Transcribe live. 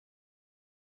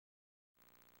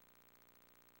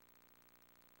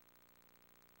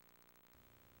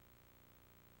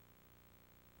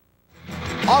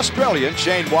Australian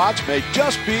Shane Watts may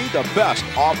just be the best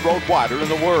off-road rider in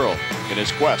the world. In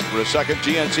his quest for a second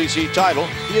GNCC title,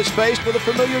 he is faced with a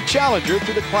familiar challenger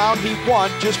to the crown he won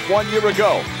just 1 year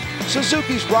ago.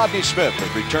 Suzuki's Rodney Smith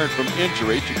has returned from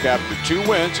injury to capture 2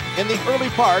 wins in the early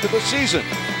part of the season.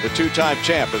 The two-time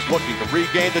champ is looking to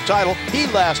regain the title he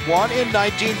last won in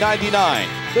 1999.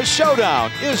 The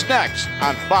showdown is next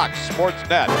on Fox Sports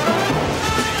Net.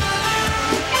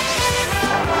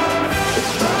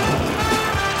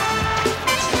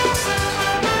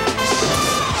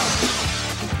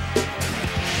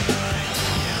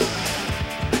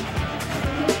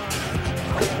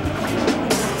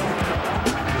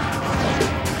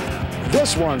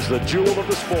 This one's the jewel of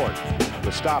the sport,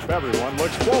 the stop everyone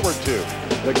looks forward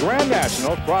to. The Grand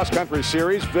National Cross Country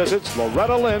Series visits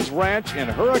Loretta Lynn's ranch in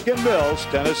Hurricane Mills,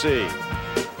 Tennessee.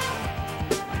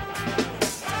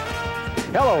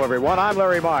 Hello everyone, I'm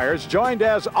Larry Myers, joined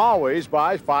as always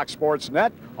by Fox Sports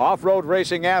Net off-road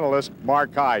racing analyst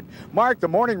Mark Hyde. Mark, the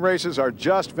morning races are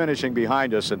just finishing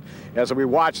behind us, and as we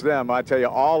watch them, I tell you,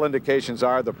 all indications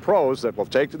are the pros that will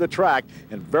take to the track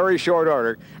in very short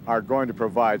order are going to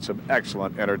provide some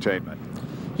excellent entertainment.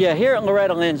 Yeah, here at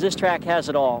Loretta Lynn's, this track has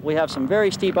it all. We have some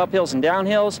very steep uphills and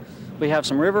downhills, we have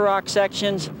some river rock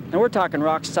sections, and we're talking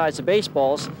rocks the size of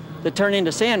baseballs that turn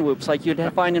into sand whoops like you'd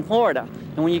find in Florida.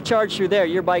 And when you charge through there,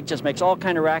 your bike just makes all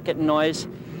kind of racket and noise.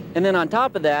 And then on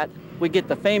top of that, we get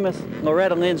the famous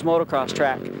Loretta Lynn's motocross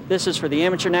track. This is for the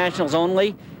amateur nationals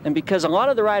only, and because a lot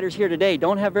of the riders here today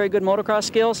don't have very good motocross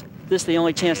skills, this is the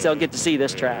only chance they'll get to see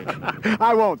this track.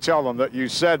 I won't tell them that you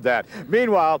said that.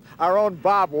 Meanwhile, our own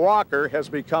Bob Walker has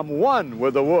become one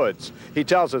with the woods. He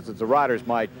tells us that the riders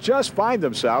might just find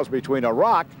themselves between a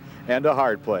rock and a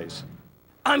hard place.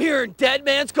 I'm here in Dead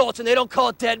Man's Gulch, and they don't call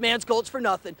it Dead Man's Gulch for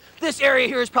nothing. This area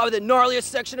here is probably the gnarliest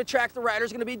section of track the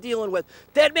riders are going to be dealing with.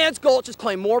 Dead Man's Gulch has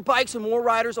claimed more bikes and more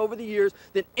riders over the years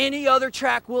than any other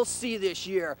track we'll see this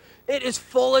year. It is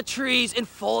full of trees and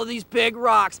full of these big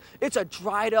rocks. It's a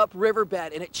dried up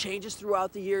riverbed, and it changes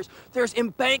throughout the years. There's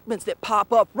embankments that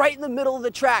pop up right in the middle of the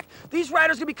track. These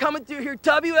riders are going to be coming through here,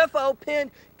 WFO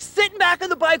pinned, sitting back on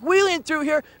the bike, wheeling through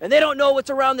here, and they don't know what's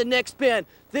around the next bend.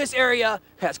 This area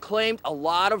has claimed a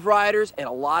lot of riders and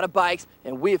a lot of bikes,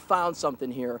 and we have found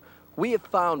something here. We have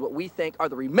found what we think are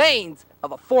the remains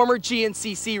of a former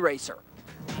GNCC racer.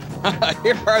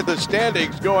 Here are the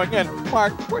standings going in.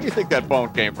 Mark, where do you think that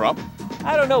bone came from?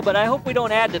 I don't know, but I hope we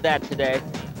don't add to that today.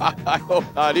 I hope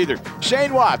not either.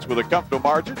 Shane Watts with a comfortable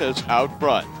margin is out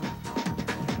front.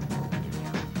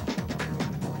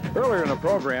 Earlier in the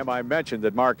program, I mentioned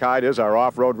that Mark Hyde is our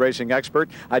off-road racing expert.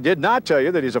 I did not tell you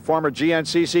that he's a former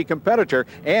GNCC competitor,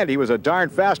 and he was a darn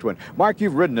fast one. Mark,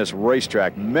 you've ridden this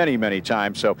racetrack many, many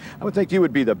times, so I would think you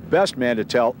would be the best man to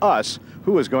tell us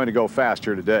who is going to go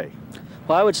faster today.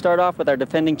 Well, I would start off with our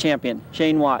defending champion,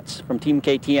 Shane Watts from Team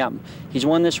KTM. He's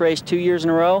won this race 2 years in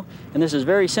a row, and this is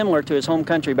very similar to his home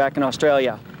country back in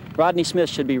Australia. Rodney Smith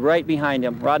should be right behind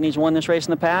him. Rodney's won this race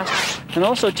in the past. And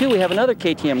also, too, we have another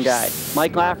KTM guy,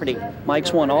 Mike Lafferty.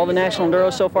 Mike's won all the National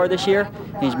Enduros so far this year.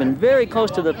 He's been very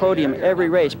close to the podium every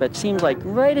race, but it seems like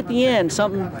right at the end,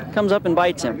 something comes up and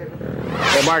bites him.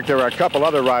 Well, Mark, there are a couple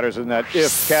other riders in that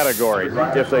if category.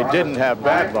 If they didn't have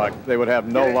bad luck, they would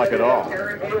have no luck at all.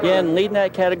 Yeah, and leading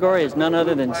that category is none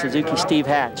other than Suzuki Steve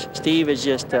Hatch. Steve is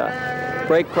just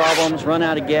brake problems, run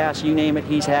out of gas, you name it,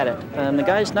 he's had it. And the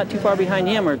guys not too far behind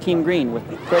him are Team Green with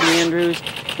Freddie Andrews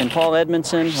and Paul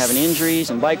Edmondson having injuries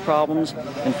and bike problems.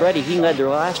 And Freddie, he led their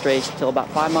last race until about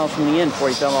 5 miles from the end before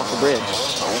he fell off the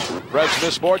bridge. Fred's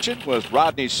misfortune was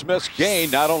Rodney Smith's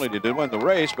gain. Not only did he win the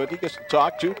race, but he gets to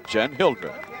talk to Jen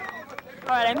Hildreth.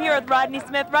 All right, I'm here with Rodney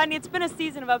Smith. Rodney, it's been a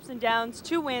season of ups and downs,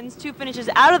 2 wins, 2 finishes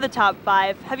out of the top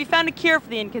 5. Have you found a cure for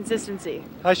the inconsistency?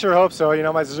 I sure hope so. You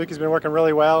know, my Suzuki's been working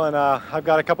really well, and I've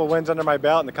got a couple wins under my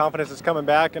belt, and the confidence is coming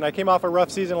back. And I came off a rough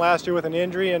season last year with an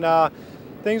injury, and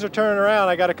things are turning around.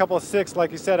 I got a couple of 6,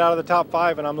 like you said, out of the top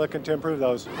 5, and I'm looking to improve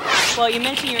those. Well, you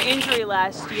mentioned your injury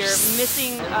last year,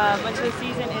 missing much of the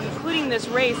season, including this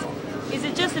race. Is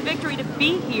it just a victory to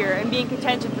be here and be in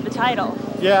contention for the title?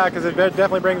 Yeah, because it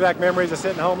definitely brings back memories of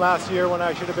sitting home last year when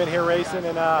I should have been here racing.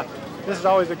 And this is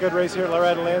always a good race here at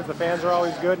Loretta Lynn's. The fans are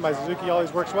always good. My Suzuki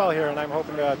always works well here, and I'm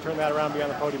hoping to turn that around and be on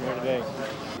the podium here today.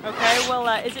 Okay, well,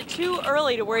 is it too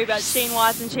early to worry about Shane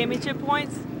Watts and championship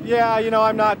points? Yeah, you know,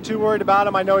 I'm not too worried about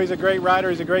him. I know he's a great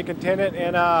rider. He's a great contender.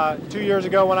 And 2 years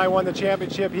ago when I won the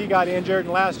championship, he got injured.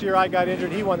 And last year I got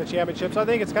injured. He won the championship. So I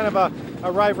think it's kind of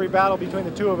a rivalry battle between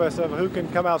the two of us of who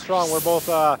can come out strong. We're both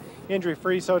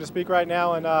injury-free, so to speak, right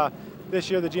now. And this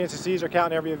year the GNCCs are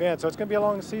counting every event. So it's going to be a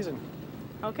long season.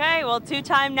 Okay, well,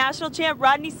 two-time national champ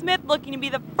Rodney Smith looking to be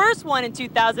the first one in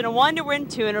 2001 to win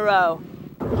 2 in a row.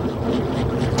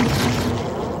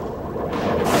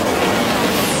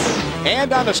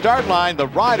 And on the start line, the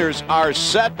riders are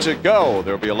set to go.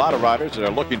 There'll be a lot of riders that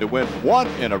are looking to win 1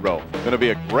 in a row. Going to be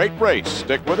a great race.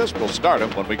 Stick with us. We'll start them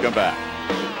when we come back.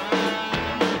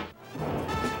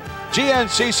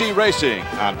 GNCC Racing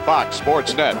on Fox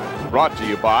Sports Net. Brought to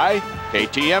you by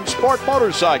KTM Sport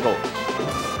Motorcycles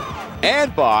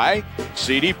and by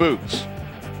CD Boots.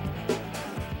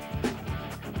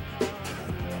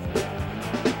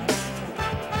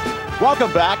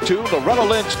 Welcome back to Loretta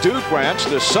Lynn's Dude Ranch,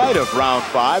 the site of Round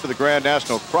 5 of the Grand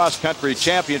National Cross Country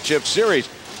Championship Series.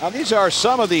 Now, these are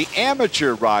some of the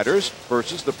amateur riders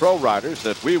versus the pro riders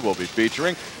that we will be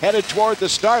featuring, headed toward the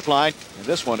start line, and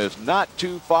this one is not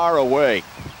too far away.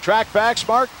 Track facts,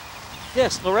 Mark?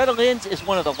 Yes, Loretta Lynn's is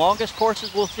one of the longest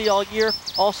courses we'll see all year.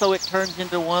 Also, it turns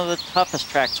into one of the toughest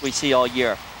tracks we see all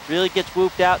year. Really gets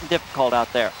whooped out and difficult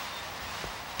out there.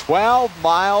 12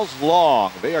 miles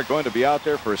long. They are going to be out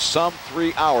there for some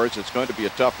 3 hours. It's going to be a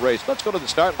tough race. Let's go to the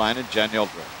start line in Jen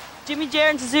Hildreth. Jimmy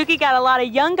Jarrett and Suzuki got a lot of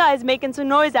young guys making some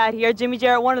noise out here. Jimmy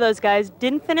Jarrett, one of those guys,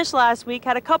 didn't finish last week,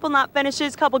 had a couple not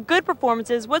finishes, couple good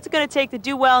performances. What's it going to take to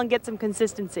do well and get some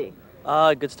consistency?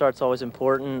 Good start's always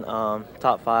important.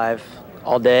 Top 5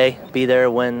 all day. Be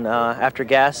there when after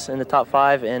gas in the top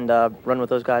 5 and run with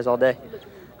those guys all day.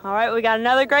 All right, we got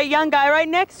another great young guy right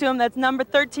next to him. That's number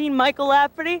 13, Michael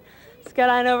Lafferty. Let's get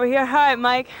on over here. All right,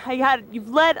 Mike, you've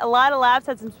led a lot of laps,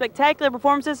 had some spectacular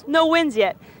performances, no wins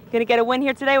yet. Going to get a win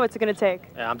here today? What's it going to take?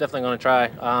 Yeah, I'm definitely going to try.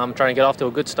 I'm trying to get off to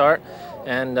a good start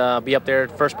and be up there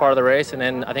first part of the race, and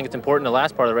then I think it's important the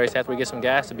last part of the race after we get some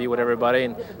gas to be with everybody,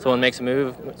 and someone makes a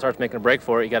move, starts making a break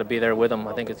for it, you got to be there with them.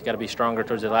 I think it's got to be stronger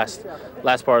towards the last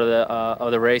part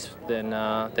of the race than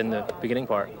the beginning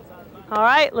part. All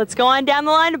right, let's go on down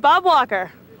the line to Bob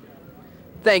Walker.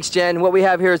 Thanks, Jen. What we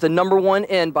have here is the #1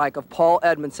 N bike of Paul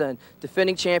Edmondson,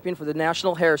 defending champion for the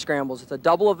National Hare Scrambles. It's a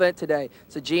double event today.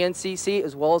 It's a GNCC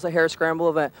as well as a Hare Scramble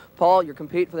event. Paul, you're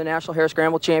competing for the National Hare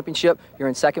Scramble Championship. You're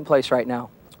in 2nd place right now.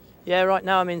 Yeah, right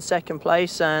now I'm in 2nd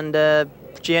place, and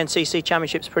GNCC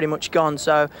Championship's pretty much gone,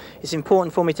 so it's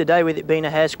important for me today, with it being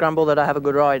a hare scramble, that I have a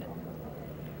good ride.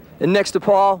 And next to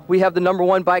Paul, we have the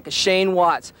 #1 bike of Shane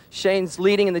Watts. Shane's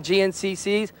leading in the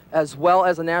GNCCs as well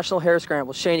as the National Hare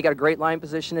Scramble. Shane, you got a great line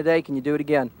position today. Can you do it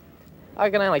again?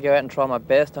 I can only go out and try my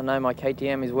best. I know my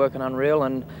KTM is working unreal,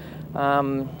 and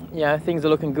you know, things are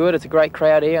looking good. It's a great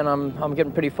crowd here, and I'm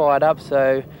getting pretty fired up.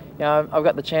 So, you know, I've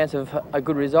got the chance of a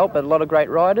good result, but a lot of great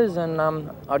riders, and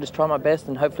I'll just try my best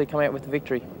and hopefully come out with the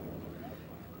victory.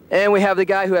 And we have the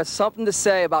guy who has something to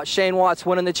say about Shane Watts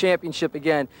winning the championship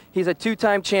again. He's a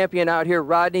 2-time champion out here,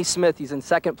 Rodney Smith. He's in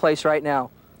 2nd place right now.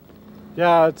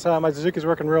 Yeah, it's, my Suzuki's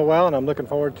working real well, and I'm looking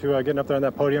forward to getting up there on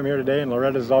that podium here today. And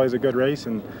Loretta's is always a good race,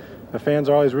 and the fans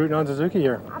are always rooting on Suzuki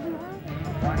here.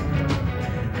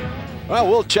 Well,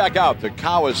 we'll check out the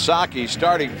Kawasaki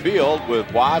starting field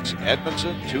with Watts,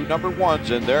 Edmondson, 2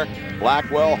 #1s in there.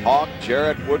 Blackwell, Hawk,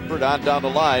 Jarrett, Woodford on down the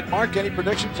line. Mark, any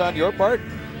predictions on your part?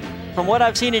 From what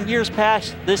I've seen in years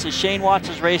past, this is Shane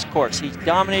Watts' race course. He's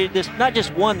dominated this, not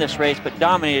just won this race, but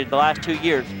dominated the last 2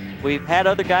 years. We've had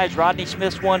other guys, Rodney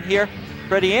Smith's won here.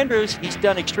 Freddie Andrews, he's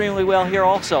done extremely well here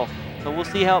also. So we'll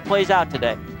see how it plays out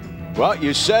today. Well,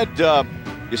 you said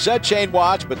Shane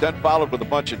Watts, but then followed with a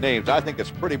bunch of names. I think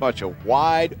it's pretty much a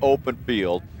wide open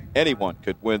field. Anyone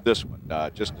could win this one.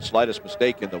 Just the slightest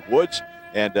mistake in the woods,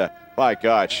 and my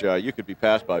gosh, you could be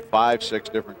passed by 5, 6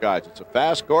 different guys. It's a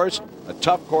fast course, a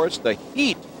tough course. The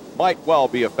heat might well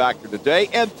be a factor today,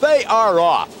 and they are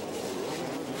off.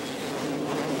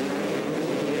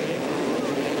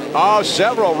 Oh,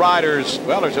 several riders.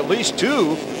 Well, there's at least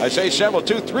 2. I say several,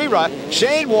 2, 3 riders.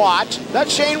 Shane Watts.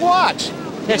 That's Shane Watts.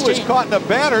 Yes, he was caught in the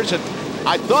banners, and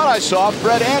I thought I saw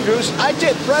Fred Andrews. I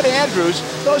did. Fred Andrews.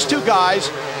 Those 2 guys,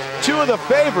 2 of the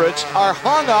favorites, are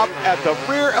hung up at the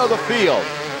rear of the field.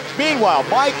 Meanwhile,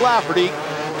 Mike Lafferty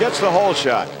gets the whole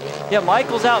shot. Yeah,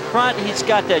 Michael's out front. He's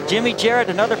got Jimmy Jarrett,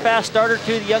 another fast starter,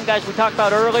 2 of the young guys we talked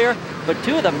about earlier. But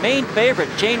 2 of the main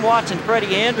favorites, Shane Watts and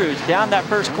Freddie Andrews, down that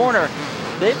first corner.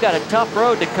 They've got a tough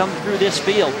road to come through this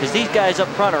field because these guys up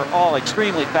front are all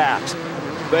extremely fast.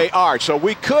 They are. So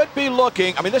we could be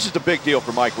looking, I mean, this is the big deal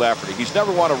for Mike Lafferty. He's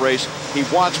never won a race. He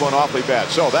wants one awfully bad.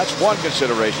 So that's one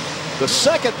consideration. The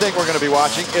second thing we're going to be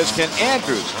watching is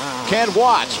can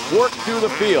Watts work through the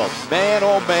field? Man,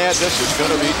 oh man, this is going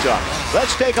to be tough.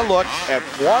 Let's take a look at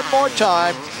one more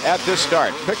time at this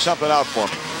start. Pick something out for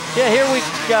me. Yeah, here we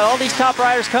got all these top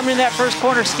riders coming in that first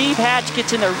corner. Steve Hatch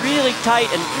gets in there really tight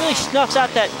and really snuffs out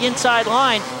that inside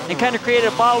line and kind of created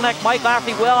a bottleneck. Mike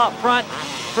Lafferty well out front.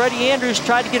 Freddie Andrews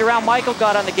tried to get around Michael,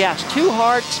 got on the gas too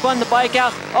hard, spun the bike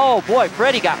out. Oh boy,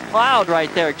 Freddie got plowed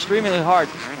right there extremely hard.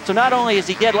 So not only is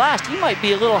he dead last, he might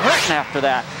be a little hurting after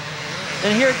that.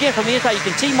 And here again from the inside, you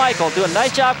can see Michael doing a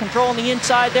nice job controlling the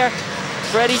inside there.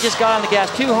 Freddie just got on the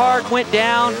gas too hard, went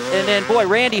down, and then boy,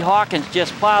 Randy Hawkins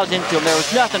just plows into him. There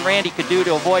was nothing Randy could do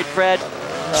to avoid Fred.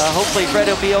 Hopefully Fred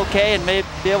will be okay and may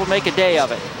be able to make a day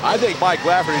of it. I think Mike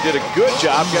Lafferty did a good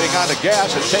job getting on the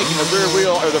gas and taking the rear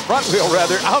wheel, or the front wheel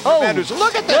rather, out from Andrews.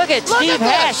 Look at that! Look at Steve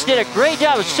Hatch did a great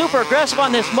job. Was super aggressive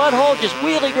on this mud hole, just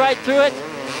wheeling right through it.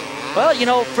 Well, you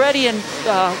know, Freddie and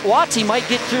Watsy might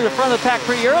get through the front of the pack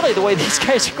pretty early the way these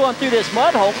guys are going through this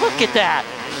mud hole. Look at that.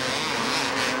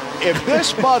 If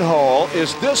this mud hole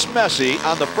is this messy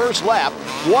on the first lap,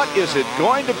 what is it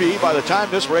going to be by the time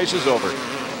this race is over?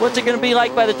 What's it going to be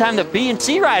like by the time the B and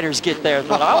C riders get there?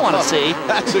 That's what I want to see.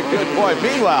 That's a good point.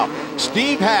 Meanwhile,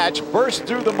 Steve Hatch burst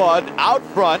through the mud out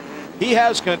front. He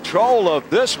has control of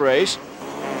this race.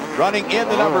 Running in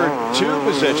the number 2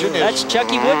 position. That's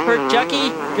Chucky Woodford. Chucky,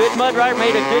 good mud rider,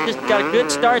 got a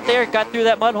good start there. Got through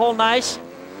that mud hole nice.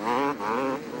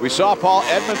 We saw Paul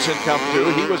Edmondson come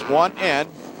through. He was one end.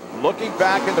 Looking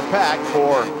back in the pack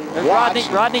for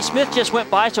Rodney Smith just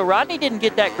went by, so Rodney didn't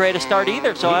get that great a start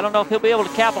either, so I don't know if he'll be able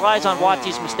to capitalize on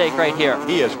Watsy's mistake right here.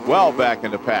 He is well back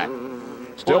in the pack.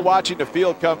 Still watching the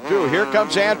field come through. Here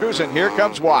comes Andrews and here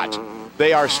comes Watts.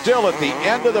 They are still at the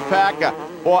end of the pack.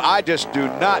 Boy, I just do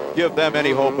not give them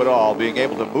any hope at all, being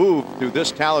able to move through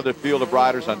this talented field of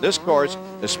riders on this course,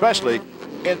 especially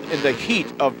in the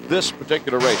heat of this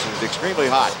particular race. It's extremely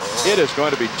hot. It is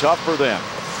going to be tough for them.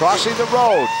 Crossing the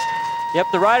road. Yep,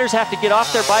 the riders have to get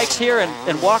off their bikes here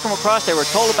and walk them across. They were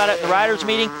told about it at the riders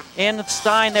meeting, and the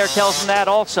sign there tells them that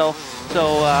also.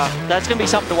 So that's going to be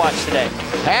something to watch today.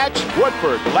 Hatch,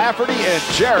 Woodford, Lafferty, and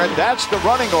Jarrett. That's the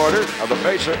running order of the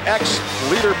Pacer X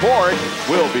leaderboard.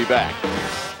 We'll be back.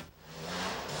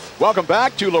 Welcome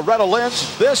back to Loretta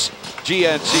Lynn's. This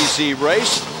GNCC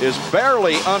race is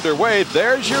barely underway.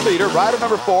 There's your leader, rider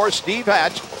number 4, Steve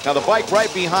Hatch. Now the bike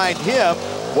right behind him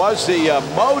was the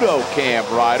Moto Cam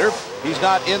rider. He's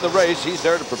not in the race. He's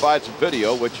there to provide some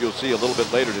video, which you'll see a little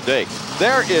bit later today.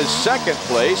 There is second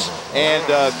place, and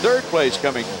third place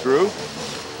coming through.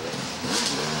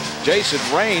 Jason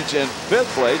Raines in 5th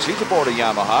place. He's aboard a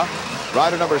Yamaha.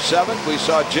 Rider number 7, we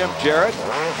saw Jim Jarrett.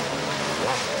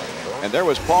 And there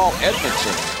was Paul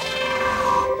Edmondson.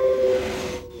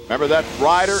 Remember that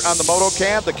rider on the Moto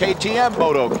Cam, the KTM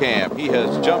Moto Cam? He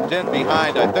has jumped in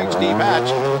behind, I think, Steve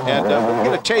Hatch, and we'll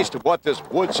get a taste of what this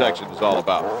wood section is all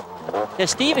about. Yeah,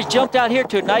 Steve has jumped out here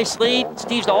to a nice lead.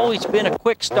 Steve's always been a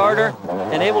quick starter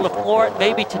and able to floor it.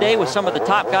 Maybe today with some of the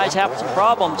top guys having some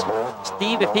problems.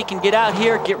 Steve, if he can get out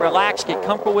here, get relaxed, get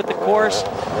comfortable with the course,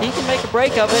 he can make a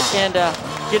break of it and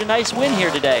get a nice win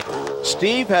here today.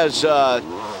 Steve has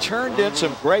turned in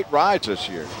some great rides this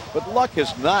year, but luck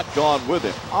has not gone with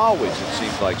him. Always, it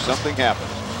seems like something happens.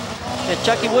 And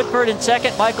Chucky Woodford in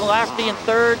 2nd, Michael Lafferty in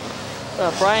 3rd,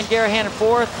 Brian Garahan in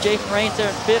 4th, Jason Raines there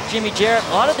in 5th, Jimmy Jarrett.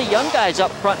 A lot of the young guys up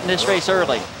front in this race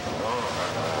early.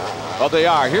 Well, they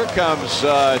are. Here comes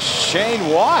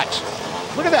Shane Watts.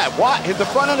 Look at that. Watt hit the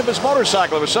front end of his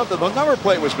motorcycle. There was something. The number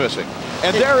plate was missing.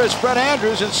 And there is Fred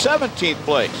Andrews in 17th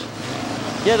place.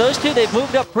 Yeah, those two, they've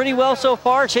moved up pretty well so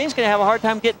far. Shane's going to have a hard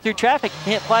time getting through traffic.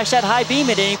 He can't flash that high beam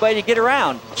at anybody to get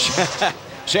around.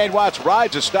 Shane Watts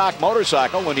rides a stock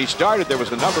motorcycle. When he started, there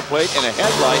was a number plate and a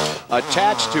headlight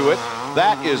attached to it.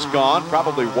 That is gone,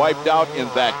 probably wiped out in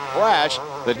that crash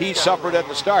that he suffered at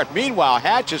the start. Meanwhile,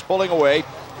 Hatch is pulling away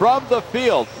from the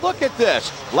field. Look at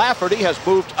this. Lafferty has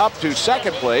moved up to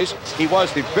 2nd place. He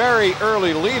was the very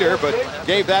early leader, but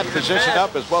gave that position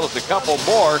up as well as a couple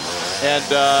more. And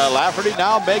Lafferty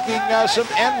now making some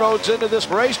inroads into this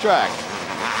racetrack.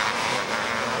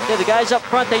 Yeah, the guys up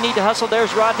front, they need to hustle.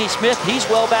 There's Rodney Smith. He's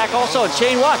well back also. And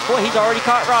Shane Watts, boy, he's already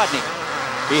caught Rodney.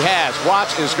 He has.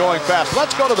 Watts is going fast.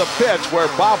 Let's go to the pits where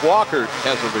Bob Walker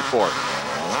has a report.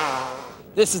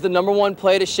 This is the number 1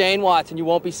 plate of Shane Watts, and you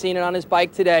won't be seeing it on his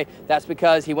bike today. That's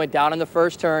because he went down in the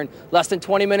first turn. Less than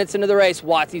 20 minutes into the race,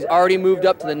 Watts, he's already moved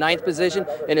up to the 9th position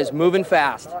and is moving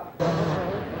fast.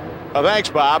 Thanks,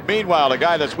 Bob. Meanwhile, the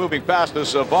guy that's moving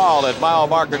fastest of all at mile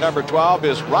marker number 12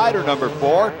 is rider number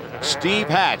 4, Steve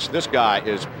Hatch. This guy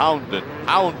is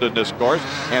pounding this course.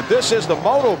 And this is the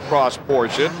motocross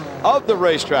portion of the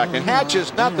racetrack. And Hatch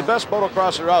is not the best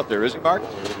motocrosser out there, is he, Mark?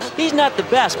 He's not the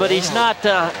best, but he's not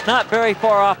very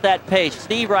far off that pace.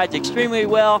 Steve rides extremely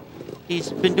well. He's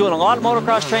been doing a lot of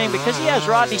motocross training because he has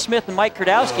Rodney Smith and Mike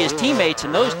Kurdowski as teammates,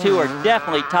 and those two are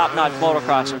definitely top-notch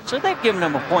motocrossers. So they've given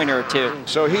him a pointer or two.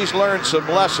 So he's learned some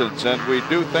lessons, and we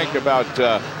do think about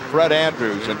Fred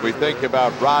Andrews, and we think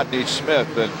about Rodney Smith,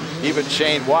 and even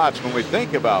Shane Watts when we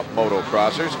think about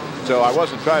motocrossers. So I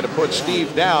wasn't trying to put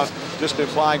Steve down, just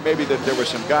implying maybe that there were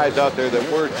some guys out there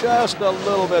that were just a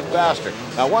little bit faster.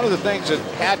 Now, one of the things that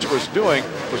Hatch was doing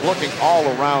was looking all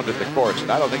around at the course, and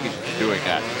I don't think he's doing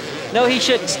that. No, he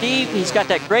shouldn't. Steve, he's got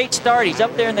that great start. He's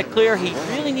up there in the clear. He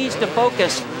really needs to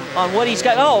focus on what he's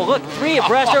got. Oh, look, 3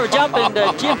 abreast over jumping.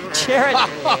 Jim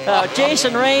Jarrett,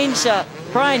 Jason Raines,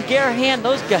 Brian Garahan,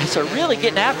 those guys are really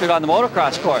getting after it on the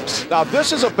motocross course. Now,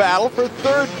 this is a battle for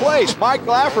 3rd place. Mike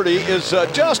Lafferty is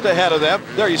just ahead of them.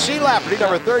 There you see Lafferty,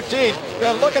 number 13.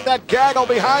 And look at that gaggle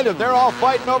behind him. They're all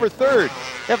fighting over 3rd.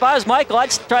 If I was Michael,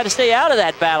 I'd try to stay out of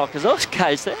that battle because those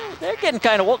guys, they're getting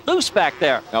kind of loose back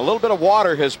there. Now, a little bit of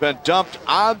water has been dumped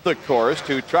on the course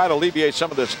to try to alleviate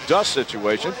some of this dust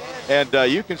situation. And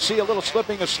you can see a little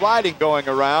slipping and sliding going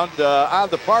around on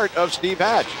the part of Steve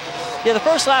Hatch. Yeah, the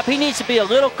first lap, he needs to be a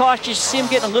little cautious. You see him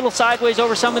getting a little sideways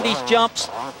over some of these jumps.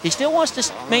 He still wants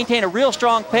to maintain a real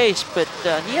strong pace, but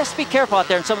he has to be careful out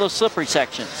there in some of those slippery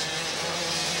sections.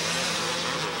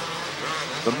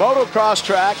 The motocross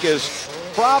track is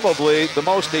probably the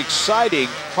most exciting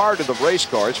part of the race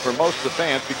course for most of the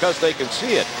fans because they can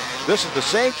see it. This is the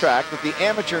same track that the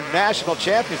Amateur National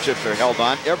Championships are held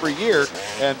on every year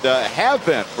and have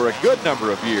been for a good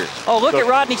number of years. Oh, look at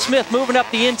Rodney Smith moving up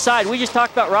the inside. We just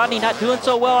talked about Rodney not doing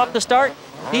so well off the start.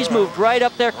 He's moved right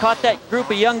up there, caught that group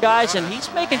of young guys, and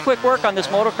he's making quick work on this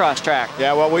motocross track.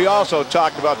 Yeah, well, we also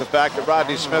talked about the fact that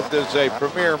Rodney Smith is a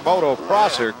premier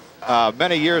motocrosser.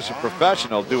 Many years of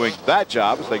professional doing that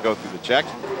job as they go through the checks.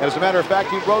 And as a matter of fact,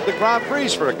 he rode the Grand Prix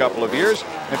for a couple of years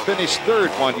and finished 3rd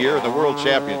one year in the World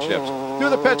Championships.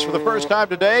 Through the pits for the first time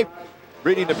today,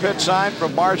 reading the pit sign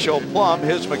from Marshall Plum.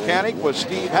 His mechanic was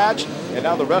Steve Hatch, and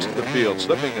now the rest of the field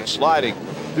slipping and sliding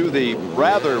through the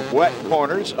rather wet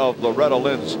corners of Loretta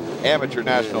Lynn's Amateur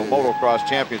National Motocross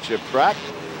Championship track.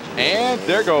 And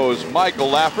there goes Michael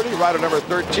Lafferty, rider number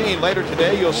 13. Later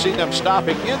today, you'll see them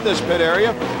stopping in this pit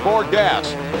area for gas.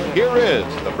 Here is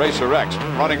the Racer X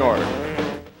running order.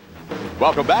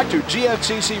 Welcome back to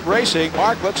GNCC Racing.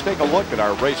 Mark, let's take a look at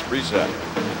our race reset.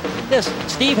 Yes,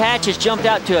 Steve Hatch has jumped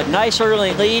out to a nice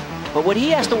early lead, but what he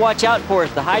has to watch out for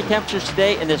is the high temperatures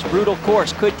today and this brutal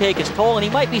course could take its toll, and he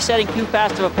might be setting too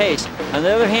fast of a pace. On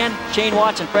the other hand, Shane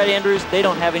Watts and Fred Andrews, they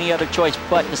don't have any other choice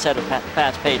but to set a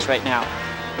fast pace right now.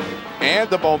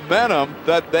 And the momentum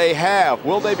that they have,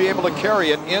 will they be able to carry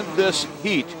it in this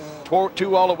heat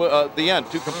to all of the end,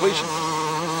 to completion?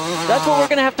 That's what we're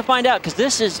going to have to find out, because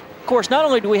this is, of course, not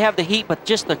only do we have the heat, but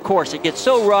just the course. It gets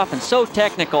so rough and so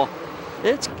technical.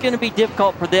 It's going to be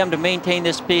difficult for them to maintain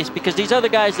this pace because these other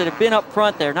guys that have been up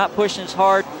front, they're not pushing as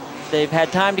hard. They've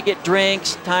had time to get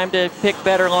drinks, time to pick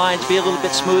better lines, be a little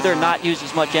bit smoother, not use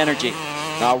as much energy.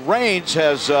 Now, Raines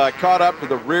has caught up to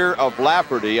the rear of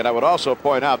Lafferty, and I would also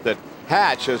point out that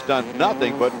Hatch has done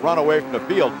nothing but run away from the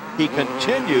field. He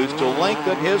continues to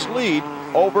lengthen his lead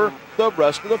over the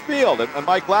rest of the field, and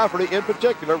Mike Lafferty in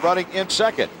particular running in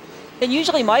 2nd. And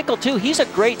usually Michael, too, he's a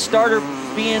great starter,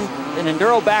 being an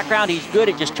enduro background. He's good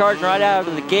at just charging right out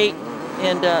of the gate.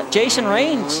 And Jason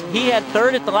Raines, he had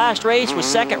 3rd at the last race, was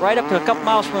 2nd right up to a couple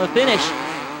miles from the finish.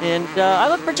 And I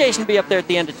look for Jason to be up there at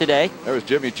the end of today. There was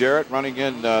Jimmy Jarrett running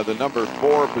in the number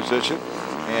 4 position.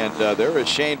 And there is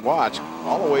Shane Watts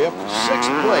all the way up to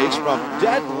 6th place from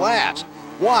dead last.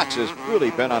 Watts has really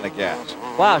been on the gas.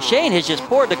 Wow, Shane has just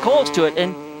poured the coals to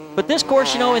it. But this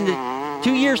course, you know, in the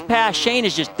 2 years past, Shane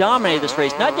has just dominated this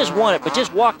race. Not just won it, but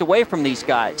just walked away from these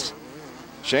guys.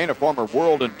 Shane, a former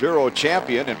World Enduro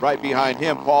champion, and right behind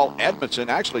him, Paul Edmondson.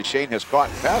 Actually, Shane has caught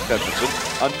past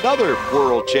Edmondson, another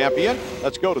world champion.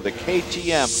 Let's go to the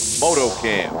KTM Moto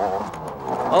Cam.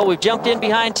 Oh, we've jumped in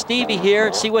behind Stevie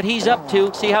here, see what he's up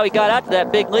to, see how he got out to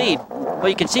that big lead. Well,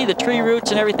 you can see the tree roots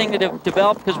and everything that have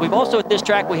developed, because we've also at this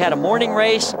track, we had a morning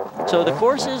race, so the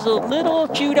course is a little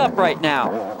chewed up right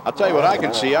now. I'll tell you what I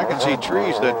can see. I can see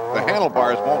trees that the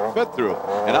handlebars won't fit through,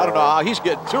 and I don't know how he's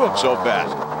getting to them so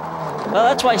fast. Well,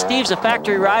 that's why Steve's a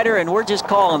factory rider, and we're just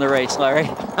calling the race, Larry.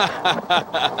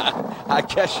 I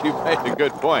guess you made a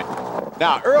good point.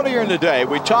 Now, earlier in the day,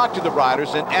 we talked to the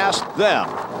riders and asked them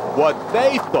what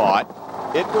they thought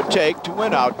it would take to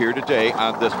win out here today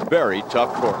on this very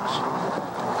tough course.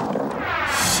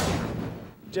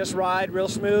 Just ride real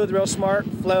smooth, real smart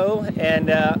flow, and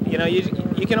you know,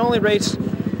 you can only race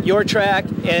your track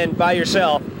and by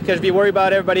yourself, because if you worry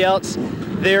about everybody else,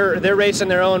 they're racing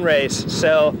their own race.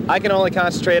 So I can only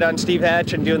concentrate on Steve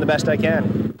Hatch and doing the best I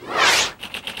can.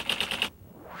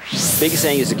 biggest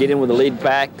thing is to get in with the lead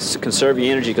pack, conserve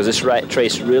your energy, because this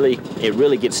race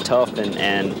really gets tough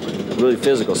and really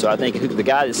physical. So I think the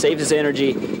guy that saves his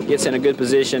energy, gets in a good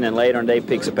position, and later in the day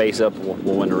picks the pace up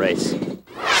will win the race. I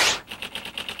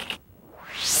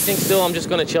think still I'm just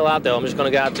going to chill out though. I'm just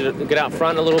going to get out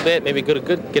front a little bit, maybe get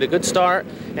a good start,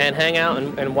 and hang out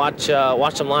and watch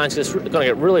some lines. It's going to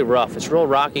get really rough. It's real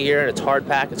rocky here, and it's hard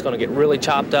packed. It's going to get really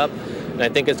chopped up, and I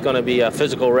think it's going to be a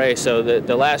physical race. So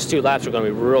the last 2 laps are going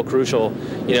to be real crucial.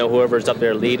 You know, whoever's up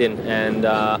there leading, and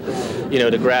you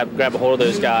know, to grab a hold of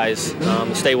those guys,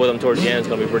 stay with them towards the end is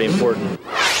going to be pretty important.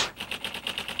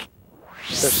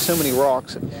 There's so many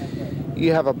rocks.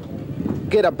 You have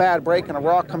get a bad break and a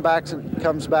rock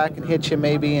comes back and hits you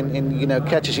maybe, and you know,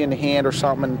 catches you in the hand or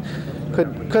something,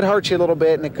 and could hurt you a little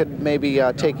bit, and it could maybe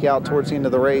take you out towards the end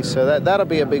of the race. So that'll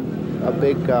be a big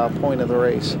point of the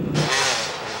race.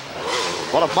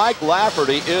 Well, if Mike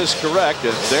Lafferty is correct,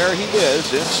 and there he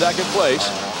is in second place,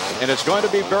 and it's going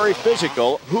to be very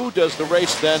physical, who does the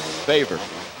race then favor?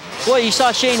 Boy, you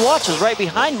saw Shane Watts was right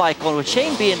behind Michael, and with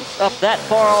Shane being up that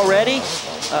far already,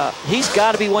 he's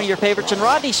got to be one of your favorites. And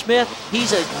Rodney Smith,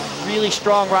 he's a really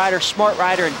strong rider, smart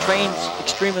rider, and trains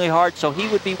extremely hard, so he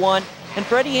would be one. And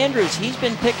Freddie Andrews, he's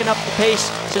been picking up the pace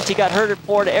since he got hurt at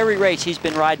Florida. Every race, he's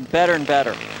been riding better and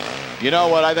better. You know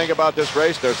what I think about this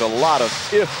race? There's a lot of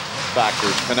if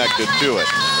factors connected to it.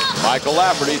 Michael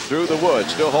Lafferty through the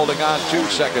woods, still holding on to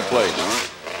second place.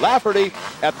 Lafferty,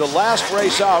 at the last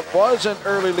race out, was an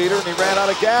early leader, and he ran out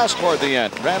of gas toward the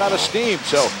end, ran out of steam.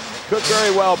 So could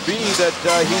very well be that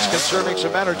he's conserving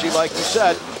some energy, like you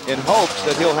said, in hopes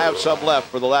that he'll have some left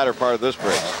for the latter part of this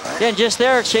race. Yeah, and just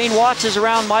there, Shane Watts is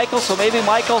around Michael, so maybe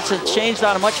Michael, since Shane's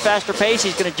on a much faster pace,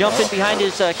 he's going to jump in behind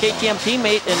his KTM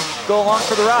teammate and go along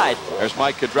for the ride. There's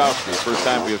Mike Kudrowski, first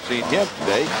time we have seen him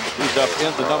today. He's up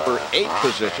in the number 8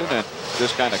 position, and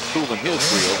just kind of cooling his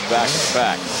wheels back and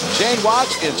back. Shane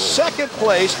Watts in second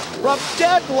place from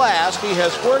dead last. He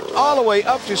has worked all the way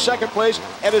up to second place,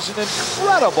 and it's an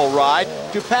incredible ride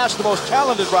to pass the most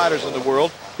talented riders in the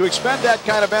world, to expend that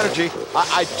kind of energy.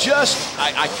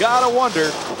 I gotta wonder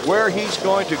where he's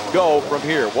going to go from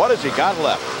here. What has he got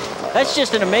left? That's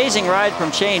just an amazing ride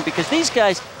from Shane, because these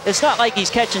guys, it's not like he's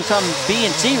catching some B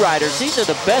and C riders. These are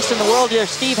the best in the world. There,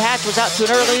 Steve Hatch was out to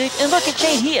an early lead, and look at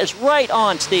Shane, he is right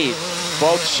on Steve.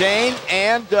 Both Shane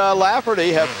and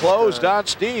Lafferty have closed on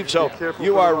Steve, so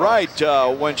you are right.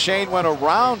 When Shane went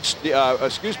around,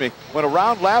 went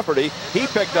around Lafferty, he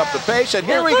picked up the pace, and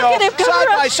here we go, side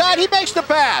by side, he makes the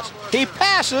pass. He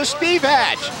passes Steve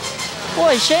Hatch.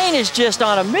 Boy, Shane is just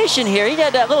on a mission here. He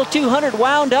had that little 200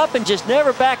 wound up and just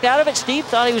never backed out of it. Steve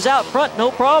thought he was out front,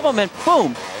 no problem, and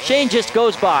boom, Shane just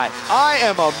goes by. I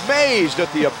am amazed at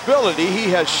the ability he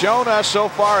has shown us so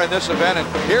far in this event,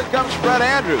 and here comes Fred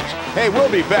Andrews. Hey,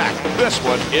 we'll be back. This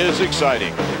one is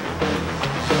exciting.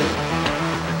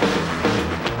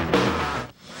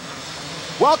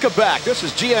 Welcome back. This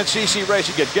is GNCC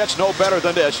Racing. It gets no better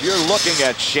than this. You're looking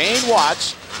at Shane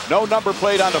Watts. No number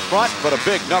plate on the front, but a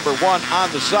big number 1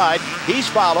 on the side. He's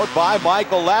followed by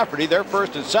Michael Lafferty. They're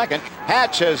first and second.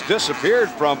 Hatch has disappeared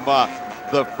from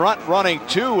the front running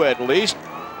 2 at least.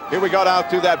 Here we go down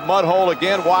through that mud hole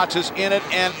again. Watts is in it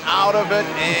and out of it,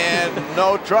 and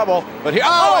no trouble. But here,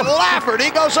 and Lafferty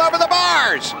goes over the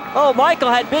bars. Oh, Michael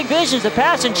had big visions of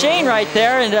passing Shane right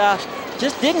there, and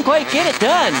just didn't quite get it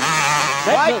done.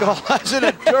 Michael is an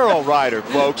enduro rider,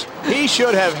 folks. He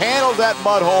should have handled that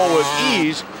mud hole with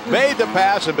ease, made the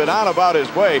pass, and been on about his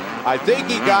way. I think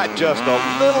he got just a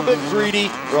little bit greedy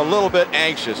or a little bit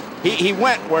anxious. He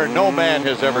went where no man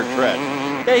has ever tread.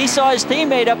 Yeah, he saw his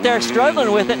teammate up there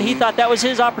struggling with it, and he thought that was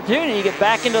his opportunity to get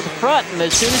back into the front, and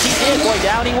as soon as he did, boy,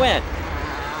 down he went.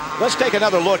 Let's take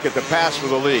another look at the pass for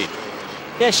the lead.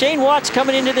 Yeah, Shane Watts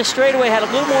coming into this straightaway had a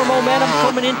little more momentum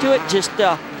coming into it, just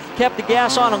kept the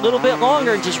gas on a little bit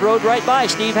longer and just rode right by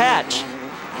Steve Hatch.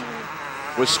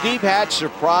 Was Steve Hatch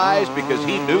surprised because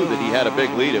he knew that he had a big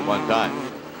lead at one time?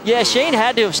 Yeah, Shane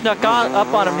had to have snuck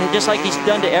up on him just like he's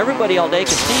done to everybody all day,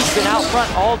 because Steve's been out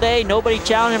front all day, nobody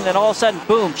challenged him, then all of a sudden,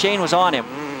 boom, Shane was on him.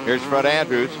 Here's Fred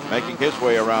Andrews making his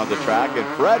way around the track, and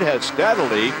Fred has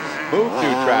steadily moved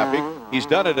through traffic. He's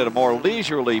done it at a more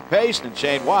leisurely pace than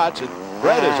Shane Watts, and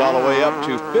Fred is all the way up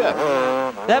to 5th.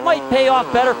 That might pay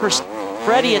off better for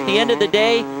Freddie at the end of the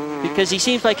day, because he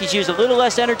seems like he's used a little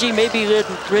less energy, maybe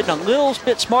ridden a little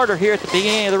bit smarter here at the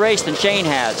beginning of the race than Shane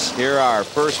has. Here are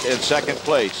first and second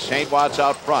place. Shane Watts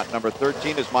out front. Number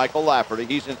 13 is Michael Lafferty.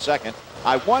 He's in second.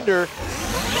 I wonder,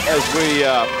 as we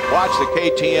watch the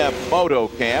KTM Moto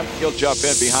Cam, he'll jump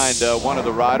in behind one of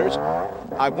the riders.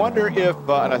 I wonder if,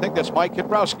 and I think that's Mike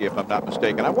Kudrowski, if I'm not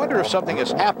mistaken, I wonder if something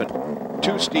has happened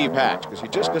to Steve Hatch because he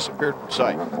just disappeared from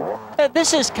sight.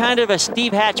 This is kind of a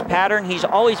Steve Hatch pattern. He's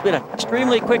always been an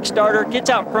extremely quick starter, gets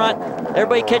out front,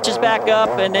 everybody catches back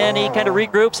up, and then he kind of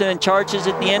regroups and then charges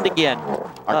at the end again.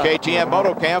 Our KTM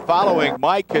Motocam following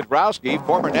Mike Kidrowski,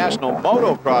 former national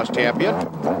motocross champion.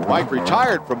 Mike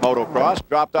retired from motocross,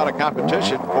 dropped out of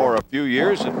competition for a few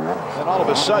years, and then all of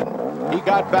a sudden he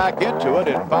got back into it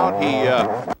and found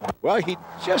he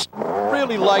just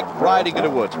really liked riding in the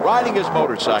woods, riding his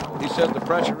motorcycle. He says the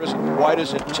pressure isn't quite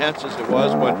as intense as it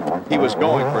was when he was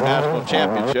going for national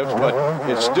championships, but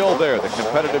it's still there. The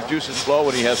competitive juices flow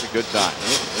when he has a good time.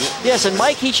 Yes, and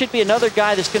Mike, he should be another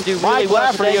guy that's going to do really well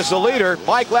Mike Lafferty today. is the leader.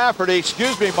 Mike Lafferty,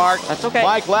 excuse me, Mark. That's okay.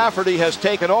 Mike Lafferty has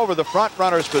taken over the front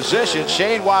runner's position.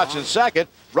 Shane Watts in second.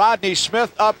 Rodney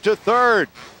Smith up to third.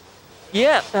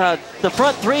 Yeah, the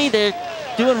front three, they're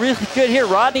doing really good here.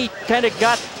 Rodney kind of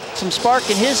got some spark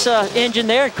in his engine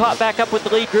there and caught back up with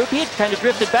the lead group. He had kind of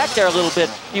drifted back there a little bit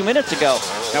a few minutes ago.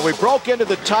 Now we broke into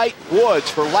the tight woods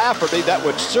for Lafferty. That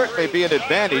would certainly be an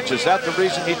advantage. Is that the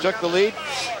reason he took the lead?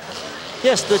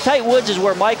 Yes, the tight woods is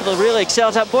where Michael really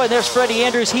excels out. Boy, there's Freddie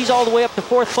Andrews. He's all the way up to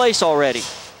 4th place already.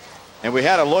 And we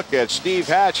had a look at Steve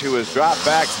Hatch, who has dropped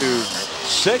back to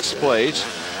 6th place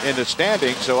in the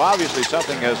standings. So obviously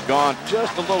something has gone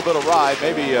just a little bit awry.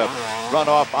 Maybe a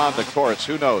runoff on the course.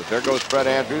 Who knows? There goes Fred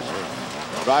Andrews.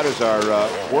 Riders are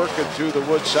working through the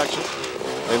woods section.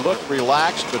 They look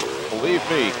relaxed, but believe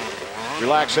me,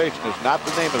 relaxation is not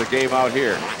the name of the game out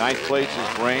here. 9th place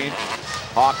is Range.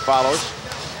 Hawk follows.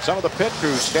 Some of the pit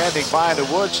crews standing by in the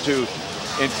woods to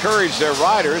encourage their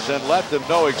riders and let them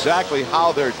know exactly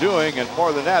how they're doing, and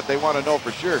more than that, they want to know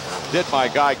for sure, did my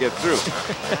guy get through?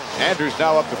 Andrews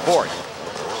now up to 4th.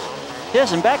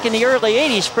 Yes, and back in the early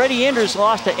 80s, Freddie Andrews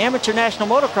lost the Amateur National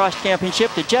Motocross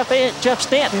Championship to Jeff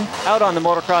Stanton out on the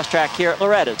motocross track here at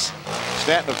Loretta's.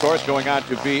 Stanton, of course, going on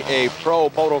to be a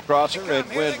pro motocrosser and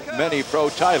win many pro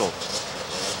titles.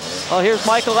 Well, here's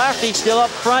Michael Lafferty still up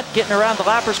front, getting around the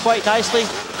lappers quite nicely.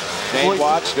 Shane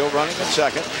Watts still running in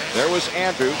 2nd. There was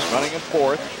Andrews running in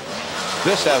 4th.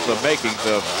 This has the makings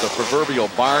of the proverbial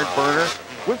barn burner.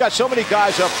 We've got so many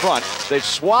guys up front. They've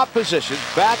swapped positions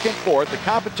back and forth. The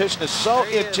competition is so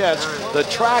intense. The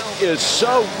track is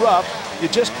so rough. You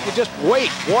just wait.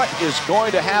 What is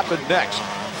going to happen next?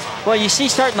 Well, you see,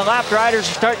 starting the lap riders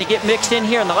are starting to get mixed in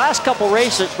here. In the last couple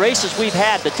races we've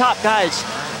had, the top guys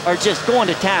are just going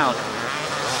to town.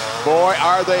 Boy,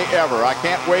 are they ever. I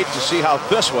can't wait to see how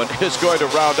this one is going to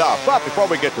round off. But before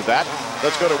we get to that,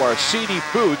 let's go to our CD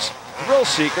Boots Thrill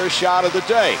Seeker shot of the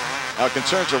day. Now, it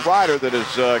concerns a rider that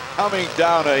is coming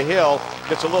down a hill,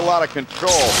 gets a little out of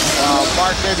control.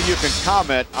 Mark, maybe you can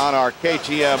comment on our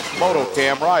KTM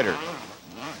Motocam rider.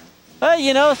 Well,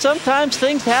 you know, sometimes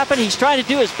things happen. He's trying to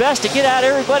do his best to get out of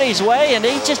everybody's way, and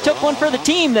he just took one for the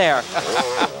team there.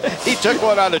 He took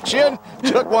one on the chin,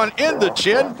 took one in the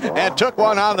chin, and took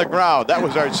one on the ground. That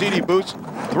was our CD Boots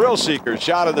Thrill Seeker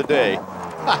shot of the day.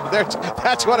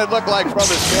 That's what it looked like from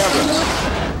his camera.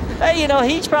 Hey, you know,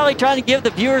 he's probably trying to give the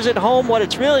viewers at home what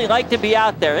it's really like to be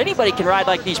out there. Anybody can ride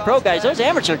like these pro guys. Those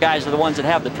amateur guys are the ones that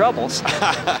have the troubles.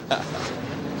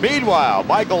 Meanwhile,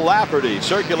 Michael Lafferty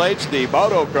circulates the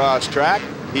motocross track.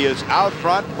 He is out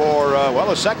front for, well,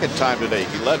 a 2nd time today.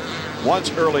 He led once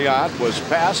early on, was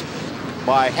passed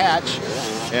by Hatch,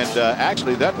 and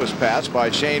actually then was passed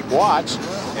by Shane Watts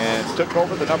and took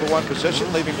over the #1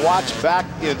 position, leaving Watts back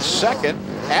in 2nd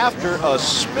after a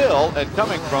spill and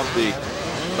coming from the,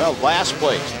 well, last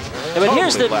place. Yeah, but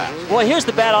here's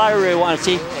the battle I really want to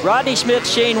see. Rodney Smith,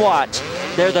 Shane Watts.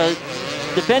 They're the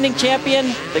defending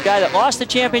champion, the guy that lost the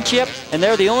championship, and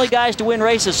they're the only guys to win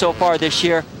races so far this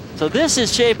year. So this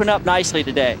is shaping up nicely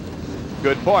today.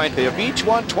 Good point. They have each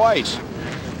won twice.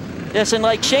 Yes, and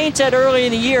like Shane said early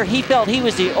in the year, he felt he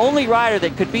was the only rider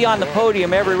that could be on the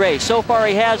podium every race. So far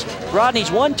he has.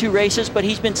 Rodney's won 2 races, but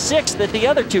he's been 6th at the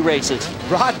other 2 races.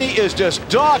 Rodney is just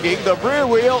dogging the rear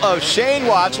wheel of Shane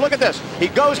Watts. Look at this. He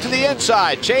goes to the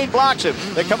inside. Shane blocks him.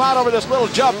 They come out over this little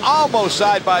jump almost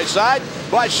side by side,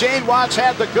 but Shane Watts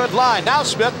had the good line. Now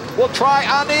Smith will try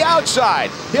on the outside.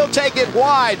 He'll take it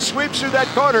wide, sweeps through that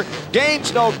corner,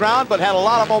 gains no ground, but had a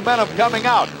lot of momentum coming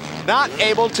out. Not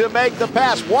able to make the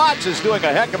pass. Watts is doing a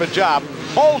heck of a job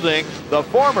holding the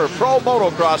former pro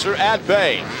motocrosser at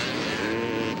bay.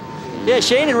 Yeah,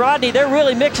 Shane and Rodney, they're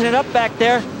really mixing it up back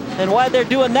there. And while they're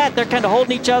doing that, they're kind of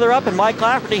holding each other up. And Mike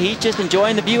Lafferty, he's just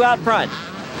enjoying the view out front.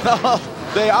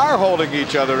 They are holding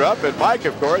each other up. And Mike,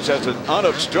 of course, has an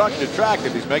unobstructed track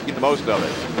and he's making the most of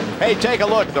it. Hey, take a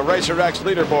look at the Racer X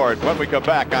leaderboard when we come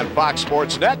back on Fox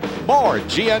Sports Net. More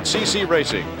GNCC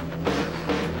Racing.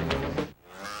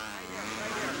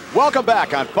 Welcome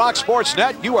back on Fox Sports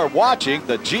Net. You are watching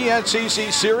the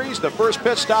GNCC Series. The first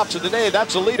pit stops of the day.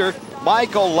 That's the leader,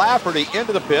 Michael Lafferty,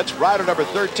 into the pits, rider number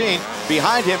 13.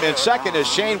 Behind him in second is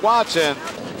Shane Watts, and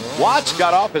Watts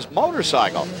got off his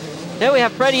motorcycle. Then we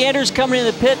have Freddie Andrews coming in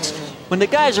the pits. When the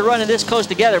guys are running this close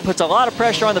together, it puts a lot of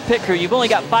pressure on the pit crew. You've only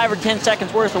got 5 or 10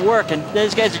 seconds worth of work, and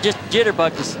those guys are just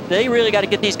jitterbugs. They really got to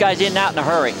get these guys in and out in a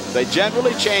hurry. They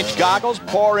generally change goggles,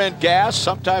 pour in gas,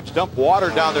 sometimes dump water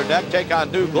down their neck, take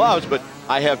on new gloves, but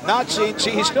I have not seen,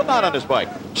 see, he's still not on his bike.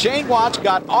 Shane Watts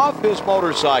got off his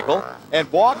motorcycle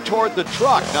and walked toward the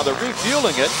truck. Now they're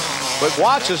refueling it, but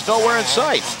Watts is nowhere in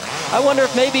sight. I wonder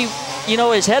if maybe, you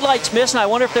know, his headlight's missing. I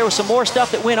wonder if there was some more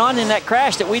stuff that went on in that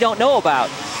crash that we don't know about.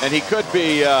 And he could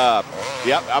be,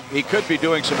 he could be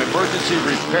doing some emergency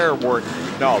repair work.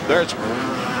 No,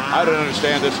 I don't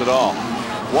understand this at all.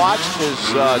 Watts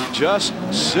is just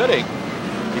sitting.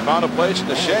 He found a place in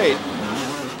the shade.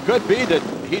 Could be that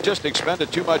he just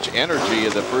expended too much energy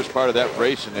in the first part of that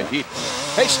race in the heat.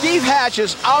 Hey, Steve Hatch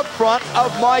is out front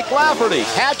of Mike Lafferty.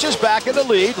 Hatch is back in the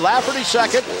lead. Lafferty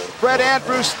second. Fred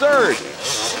Andrews third.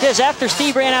 Yes, after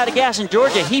Steve ran out of gas in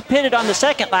Georgia, he pitted on the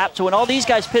second lap. So when all these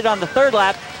guys pitted on the third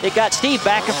lap, it got Steve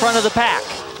back in front of the pack.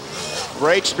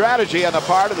 Great strategy on the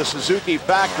part of the Suzuki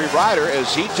factory rider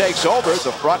as he takes over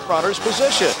the front runner's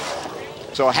position.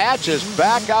 So Hatch is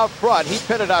back out front. He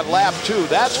pitted on lap 2.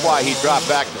 That's why he dropped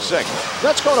back to 6th.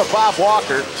 Let's go to Bob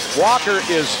Walker. Walker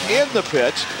is in the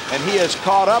pits, and he has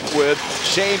caught up with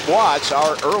Shane Watts,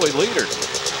 our early leader.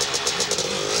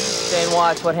 Shane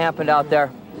Watts, what happened out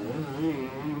there?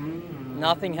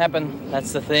 Nothing happened.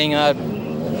 That's the thing.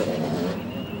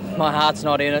 My heart's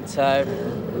not in it,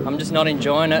 so I'm just not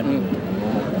enjoying it.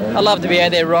 And I love to be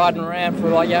out there riding around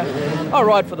for I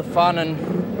ride for the fun, and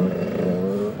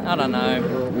I don't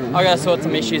know. I got to sort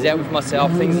some issues out with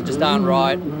myself, things that just aren't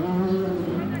right.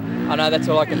 I know that's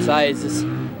all I can say is just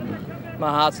my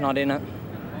heart's not in it.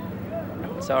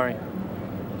 Sorry.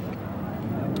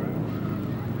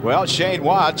 Well, Shane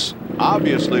Watts,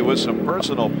 obviously with some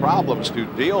personal problems to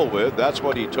deal with. That's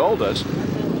what he told us.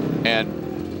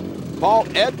 And Paul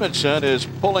Edmondson is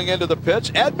pulling into the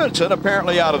pits. Edmondson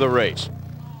apparently out of the race.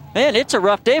 Man, it's a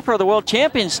rough day for the world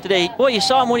champions today. Boy, you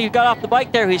saw him when he got off the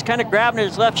bike there. He's kind of grabbing at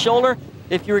his left shoulder.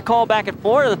 If you recall back at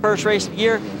Florida, the first race of the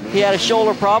year, he had a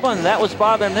shoulder problem, and that was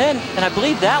bothering him then. And I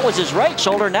believe that was his right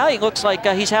shoulder. Now he looks like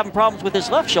he's having problems with his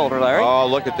left shoulder, Larry. Oh,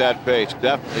 look at that face.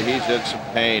 Definitely he's in some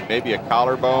pain. Maybe a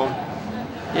collarbone.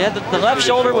 Yeah, the left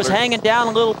shoulder was hanging down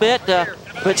a little bit.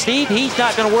 But Steve, he's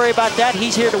not going to worry about that.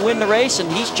 He's here to win the race, and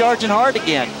he's charging hard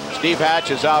again. Steve Hatch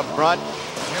is out front.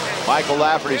 Michael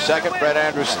Lafferty second, Fred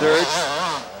Andrews third.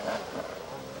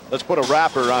 Let's put a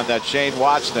wrapper on that Shane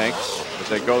Watts thing as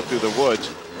they go through the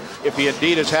woods. If he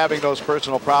indeed is having those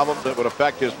personal problems that would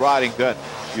affect his riding, then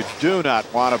you do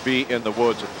not want to be in the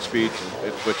woods at the speeds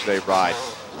at which they ride.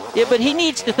 Yeah, but he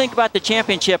needs to think about the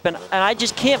championship, and I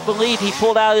just can't believe he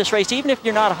pulled out of this race. Even if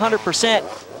you're not 100%,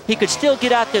 he could still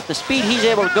get out there at the speed he's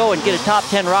able to go and get a top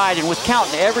 10 ride. And with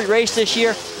counting every race this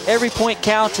year, every point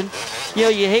counts. And you know,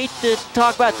 you hate to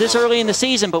talk about this early in the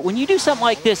season, but when you do something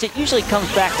like this, it usually comes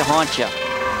back to haunt you.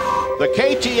 The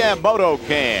KTM Moto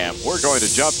Cam. We're going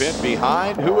to jump in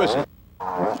behind. Who is it?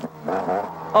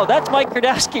 Oh, that's Mike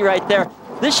Kardowski right there.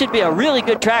 This should be a really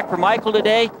good track for Michael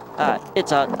today.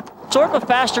 It's a sort of a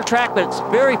faster track, but it's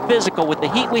very physical with the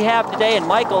heat we have today. And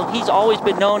Michael, he's always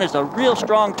been known as a real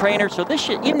strong trainer. So this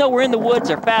should, even though we're in the woods,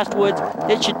 they're fast woods,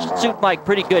 it should suit Mike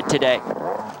pretty good today.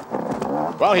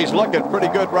 Well, he's looking pretty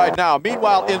good right now.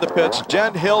 Meanwhile, in the pits,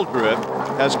 Jen Hildreth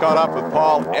has caught up with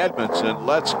Paul Edmondson.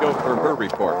 Let's go for her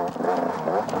report.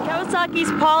 Kawasaki's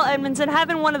Paul Edmondson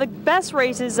having one of the best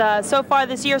races so far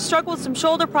this year. Struggled with some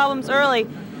shoulder problems early.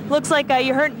 Looks like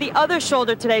you hurt the other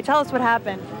shoulder today. Tell us what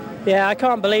happened. Yeah, I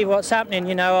can't believe what's happening.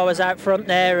 You know, I was out front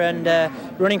there and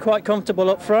running quite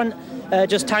comfortable up front.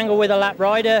 Just tangled with a lap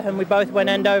rider, and we both went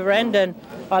end over end, and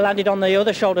I landed on the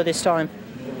other shoulder this time.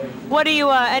 What are you,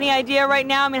 any idea right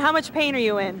now? I mean, how much pain are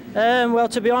you in? Well,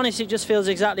 to be honest, it just feels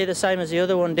exactly the same as the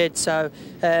other one did. So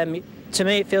to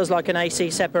me, it feels like an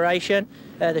AC separation.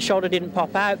 The shoulder didn't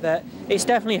pop out, but it's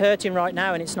definitely hurting right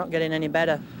now, and it's not getting any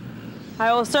better.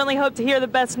 I will certainly hope to hear the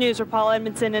best news for Paul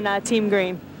Edmondson and Team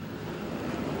Green.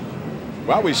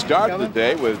 Well, we start the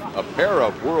day with a pair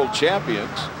of world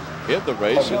champions in the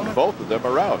race, and both of them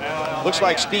are out. Looks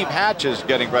like Steve Hatch is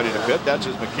getting ready to pit. That's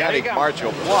his mechanic,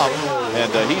 Marshall Plum,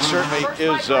 and he certainly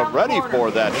is ready for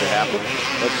that to happen.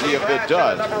 Let's see if it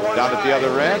does. Down at the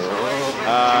other end.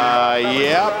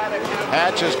 Yep.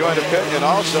 Hatch is going to pit, and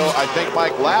also I think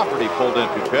Mike Lafferty pulled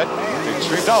into pit.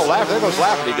 Extreme. No, there goes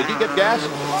Lafferty. Did he get gas?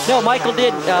 No, Michael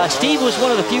did. Steve was one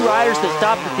of the few riders that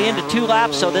stopped at the end of 2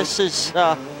 laps, so this is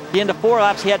the end of 4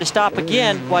 laps. He had to stop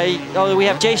again. We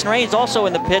have Jason Raines also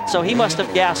in the pit, so he must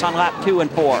have gas on lap 2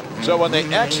 and 4. So when they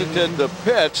exited the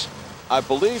pits, I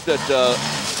believe that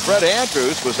Fred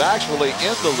Andrews was actually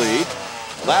in the lead.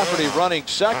 Lafferty running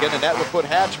second, and that would put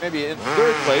Hatch maybe in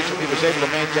 3rd place if he was able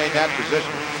to maintain that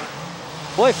position.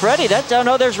 Boy, Freddie,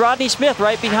 there's Rodney Smith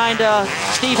right behind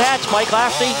Steve Hatch. Mike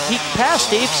Lafferty, he passed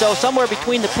Steve, so somewhere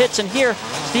between the pits and here,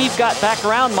 Steve got back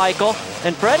around Michael.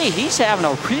 And Freddie, he's having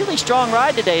a really strong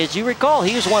ride today. As you recall,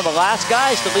 he was one of the last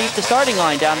guys to leave the starting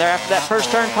line down there after that first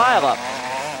turn pileup.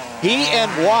 He and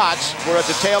Watts were at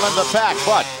the tail end of the pack,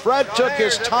 but Fred took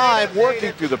his time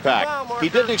working through the pack. He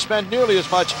didn't expend nearly as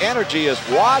much energy as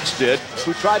Watts did,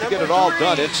 who tried to get it all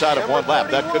done inside of 1 lap.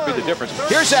 That could be the difference.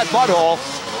 Here's that mud hole.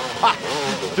 Ha!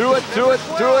 Through it, through it,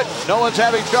 through it. No one's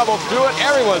having trouble through it.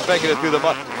 Everyone's making it through the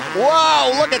mud.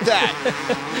 Wow, look at that.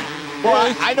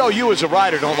 Well, I know you as a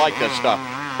rider don't like that stuff,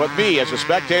 but me as a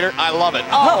spectator, I love it.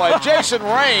 Oh, and Jason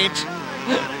Raines.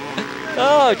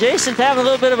 Oh, Jason's having a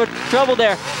little bit of trouble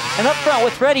there. And up front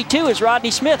with Freddie, too, is Rodney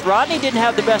Smith. Rodney didn't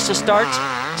have the best of starts,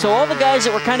 so all the guys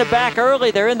that were kind of back early,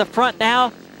 they're in the front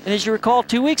now. And as you recall,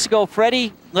 2 weeks ago,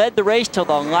 Freddie led the race till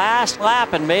the last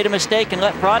lap and made a mistake and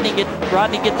let Rodney get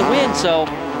the win. So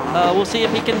we'll see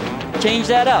if he can change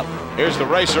that up. Here's the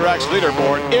Racer X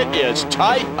leaderboard. It is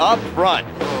tight up front.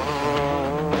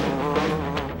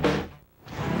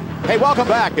 Hey, welcome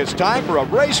back. It's time for a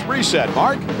race reset,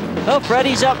 Mark. Well,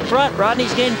 Freddie's up front.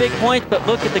 Rodney's gained big points, but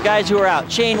look at the guys who are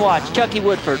out. Shane Watts, Chucky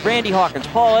Woodford, Randy Hawkins,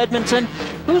 Paul Edmondson.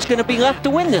 Who's going to be left to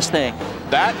win this thing?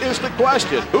 That is the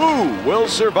question. Who will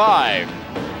survive?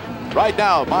 Right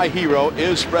now, my hero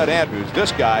is Fred Andrews.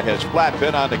 This guy has flat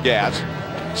been on the gas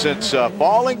since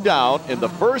falling down in the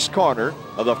first corner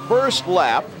of the first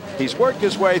lap. He's worked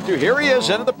his way through. Here he is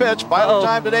into the pits. Final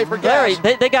time today for gas.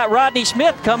 Larry, they got Rodney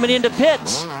Smith coming into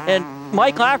pits, and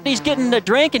Mike Lafferty's getting a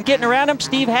drink and getting around him.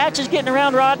 Steve Hatch is getting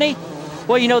around Rodney.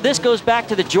 Well, you know, this goes back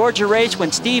to the Georgia race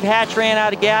when Steve Hatch ran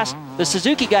out of gas. The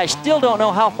Suzuki guys still don't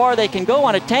know how far they can go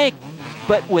on a tank,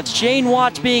 but with Shane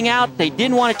Watts being out, they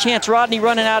didn't want to chance Rodney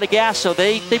running out of gas, so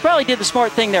they probably did the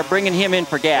smart thing there, bringing him in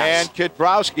for gas. And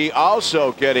Kidrowski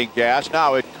also getting gas.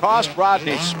 Now, it cost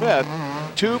Rodney Smith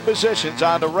 2 positions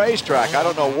on the racetrack. I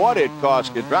don't know what it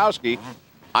cost Kidrowski.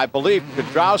 I believe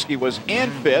Kidrowski was in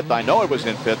 5th. I know it was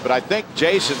in 5th, but I think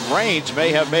Jason Raines may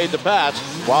have made the pass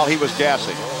while he was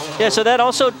gassing. Yeah, so that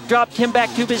also dropped him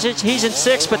back 2 positions. He's in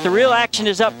 6th, but the real action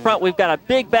is up front. We've got a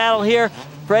big battle here.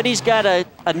 Freddie's got a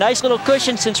nice little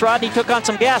cushion since Rodney took on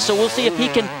some gas, so we'll see if he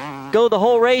can go the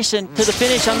whole race and to the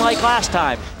finish unlike last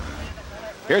time.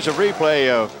 Here's a replay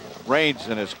of Raines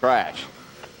and his crash.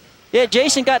 Yeah,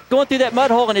 Jason got going through that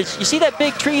mud hole, and you see that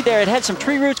big tree there. It had some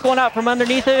tree roots going out from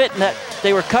underneath of it, and that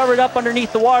they were covered up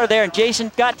underneath the water there, and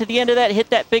Jason got to the end of that, hit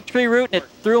that big tree root, and it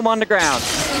threw him on the ground.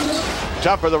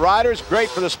 Tough for the riders, great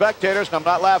for the spectators, and I'm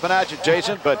not laughing at you,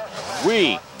 Jason, but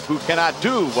we who cannot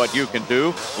do what you can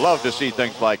do love to see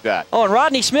things like that. Oh, and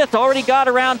Rodney Smith already got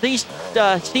around these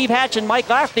Steve Hatch and Mike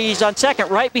Lafferty. He's on 2nd,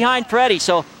 right behind Freddie,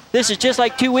 so this is just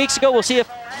like 2 weeks ago. We'll see if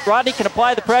Rodney can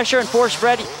apply the pressure and force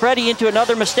Freddie into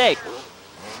another mistake.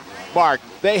 Mark,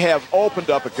 they have opened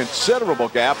up a considerable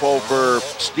gap over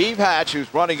Steve Hatch,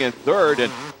 who's running in 3rd,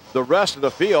 and the rest of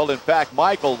the field. In fact,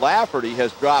 Michael Lafferty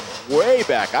has dropped way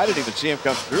back. I didn't even see him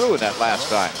come through in that last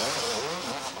time.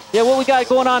 Yeah, what we got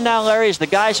going on now, Larry, is the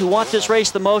guys who want this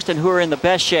race the most and who are in the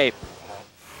best shape.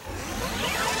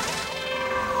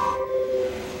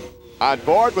 On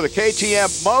board with a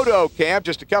KTM Moto Cam,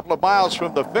 just a couple of miles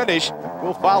from the finish.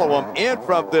 We'll follow them in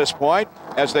from this point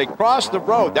as they cross the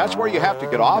road. That's where you have to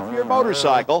get off your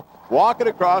motorcycle, walk it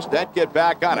across, then get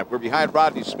back on it. We're behind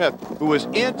Rodney Smith, who is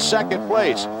in 2nd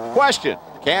place. Question,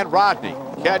 can Rodney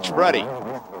catch Freddie?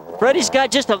 Freddie's got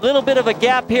just a little bit of a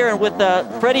gap here, and with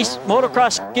Freddie's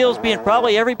motocross skills being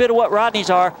probably every bit of what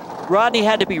Rodney's are, Rodney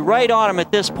had to be right on him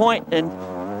at this point, and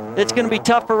it's going to be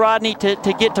tough for Rodney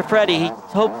to get to Freddie. He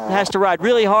has to ride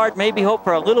really hard, maybe hope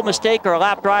for a little mistake or a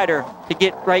lapped rider to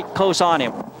get right close on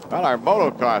him. Well, our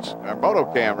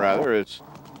Motocam rather, is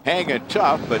hanging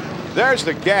tough, but there's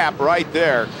the gap right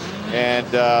there,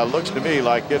 and looks to me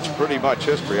like it's pretty much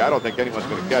history. I don't think anyone's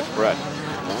going to catch Fred.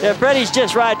 Yeah, Freddie's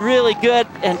just riding really good,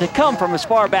 and to come from as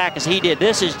far back as he did,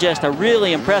 this is just a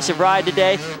really impressive ride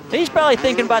today. He's probably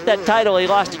thinking about that title he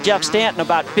lost to Jeff Stanton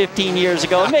about 15 years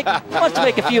ago and wants to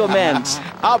make a few amends.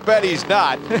 I'll bet he's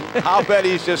not. I'll bet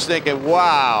he's just thinking,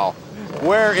 wow,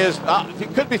 where is... he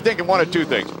could be thinking one of 2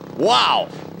 things. Wow,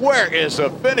 where is the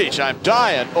finish? I'm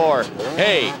dying. Or,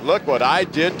 hey, look what I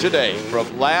did today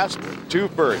from last to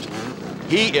first.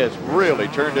 He is really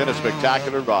turned in a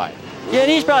spectacular ride. Yeah,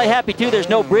 and he's probably happy, too. There's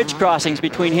no bridge crossings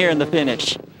between here and the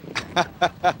finish.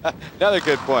 Another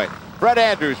good point. Fred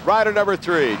Andrews, rider number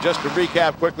 3. Just to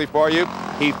recap quickly for you,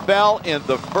 he fell in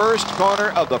the first corner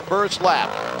of the first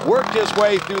lap, worked his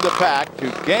way through the pack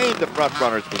to gain the front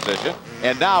runner's position,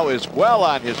 and now is well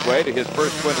on his way to his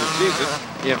first win of the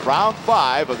season in round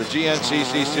 5 of the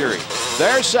GNCC series.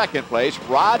 Their second place,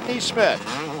 Rodney Smith.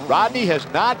 Rodney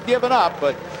has not given up,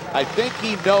 but I think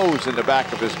he knows in the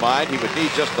back of his mind he would need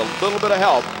just a little bit of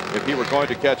help if he were going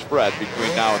to catch Fred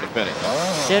between now and the finish.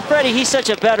 And Freddie, he's such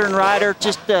a veteran rider,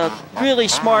 just a really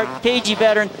smart, cagey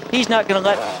veteran. He's not going to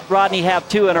let Rodney have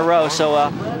 2 in a row. So,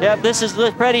 yeah, this is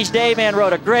Freddie's day, man.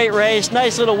 Rode a great race.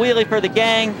 Nice little wheelie for the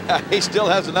gang. He still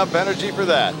has enough energy for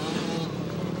that.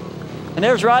 And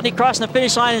there's Rodney crossing the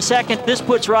finish line in second. This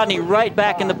puts Rodney right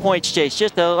back in the points chase,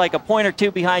 just like a point or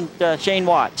 2 behind Shane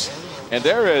Watts. And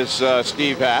there is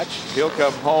Steve Hatch. He'll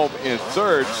come home in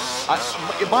third.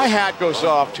 My hat goes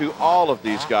off to all of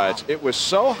these guys. It was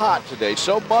so hot today,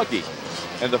 so muggy.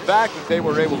 And the fact that they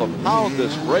were able to pound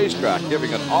this racetrack,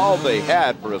 giving it all they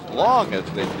had for as long as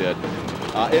they did,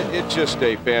 it's just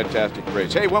a fantastic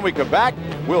race. Hey, when we come back,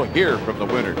 we'll hear from the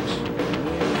winners.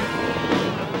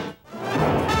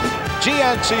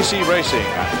 GNCC Racing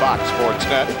on Fox Sports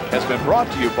Net has been brought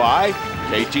to you by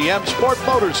KTM Sport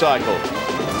Motorcycles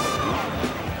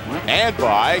and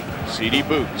by CD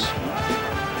Boots.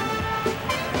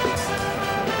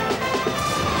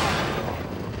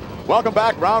 Welcome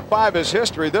back. Round 5 is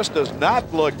history. This does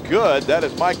not look good. That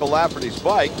is Michael Lafferty's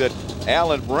bike that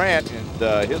Alan Brandt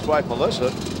and his wife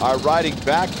Melissa are riding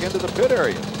back into the pit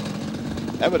area.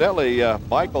 Evidently,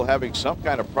 Michael having some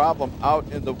kind of problem out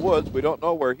in the woods. We don't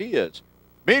know where he is.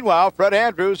 Meanwhile, Fred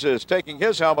Andrews is taking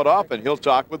his helmet off, and he'll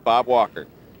talk with Bob Walker.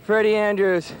 Freddie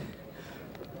Andrews,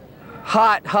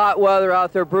 hot weather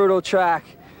out there, brutal track.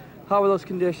 How were those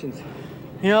conditions?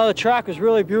 You know, the track was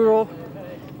really brutal,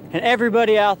 and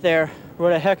everybody out there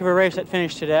rode a heck of a race that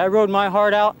finished today. I rode my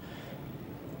heart out.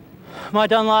 My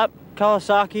Dunlop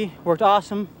Kawasaki worked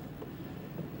awesome.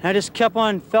 And I just kept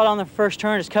on, fell down the first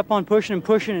turn, just kept on pushing and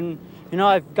pushing, and you know,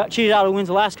 I've got cheated out of wins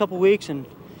the last couple weeks and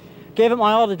gave it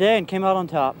my all today and came out on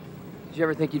top. Did you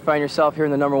ever think you'd find yourself here in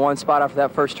the #1 spot after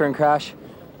that first turn crash?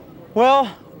 Well,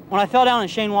 when I fell down and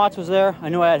Shane Watts was there, I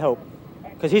knew I had hope.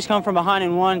 Because he's come from behind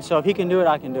and won, so if he can do it,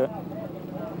 I can do it.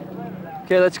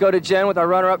 Okay, let's go to Jen with our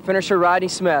runner-up finisher, Rodney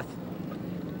Smith.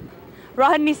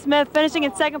 Rodney Smith finishing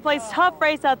in second place. Tough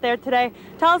race out there today.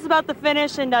 Tell us about the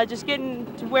finish and just getting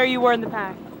to where you were in the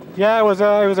pack. Yeah, it was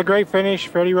a great finish.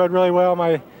 Freddie rode really well.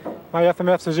 My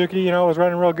FMF Suzuki, you know, was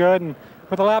running real good. And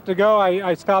with a lap to go,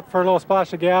 I stopped for a little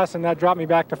splash of gas, and that dropped me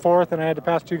back to 4th. And I had to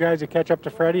pass 2 guys to catch up to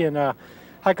Freddie. And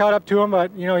I caught up to him,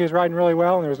 but you know, he was riding really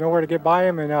well, and there was nowhere to get by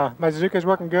him. And my Suzuki was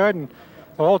working good, and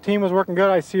the whole team was working good.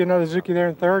 I see another Suzuki there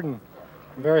in 3rd, and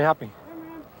I'm very happy.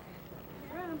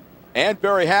 And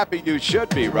very happy you should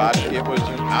be, Rodney. It was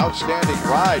an outstanding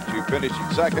ride to finishing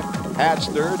 2nd. Hatch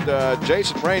 3rd,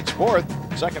 Jason Raines 4th.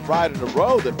 2nd ride in a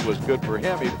row that was good for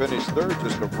him. He finished 3rd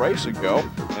just a race ago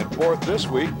and 4th this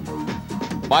week.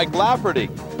 Mike Lafferty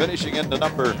finishing in the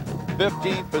number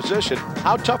 15 position.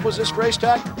 How tough was this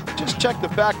racetrack? Just check the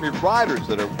factory riders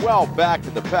that are well back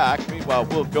in the pack. Meanwhile,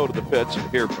 we'll go to the pits and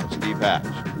hear from Steve Hatch.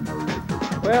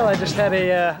 Well, I just had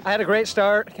a great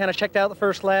start. Kind of checked out the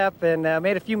first lap and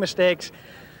made a few mistakes.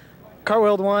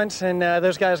 Cartwheeled once, and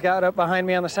those guys got up behind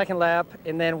me on the 2nd lap,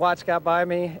 and then Watts got by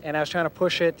me, and I was trying to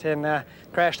push it and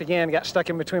crashed again. Got stuck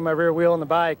in between my rear wheel and the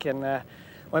bike, and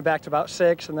went back to about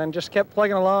 6th, and then just kept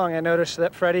plugging along. I noticed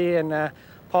that Freddie and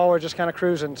Paul were just kind of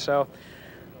cruising, so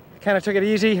kind of took it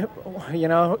easy, you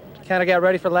know, kind of got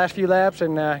ready for the last few laps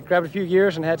and grabbed a few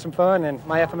gears and had some fun, and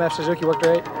my FMF Suzuki worked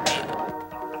great.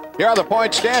 Here are the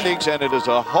point standings, and it is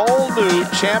a whole new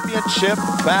championship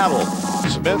battle.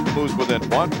 Smith moves within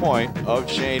 1 point of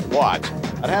Shane Watts.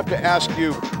 I'd have to ask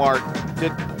you, Mark,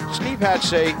 did Steve Hatch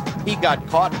say he got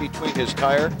caught between his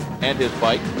tire and his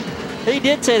bike? He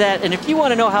did say that, and if you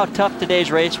want to know how tough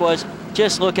today's race was,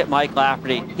 just look at Mike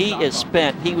Lafferty. He is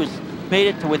spent. He made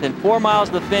it to within 4 miles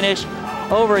of the finish,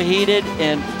 overheated,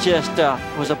 and just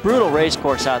was a brutal race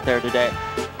course out there today.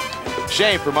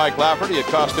 Shame for Mike Lafferty. It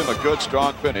cost him a good,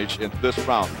 strong finish in this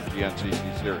round of the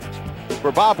GNCC Series.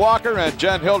 For Bob Walker and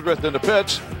Jen Hildreth in the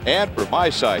pits, and for my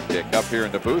sidekick up here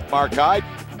in the booth, Mark Hyde,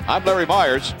 I'm Larry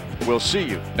Myers. We'll see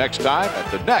you next time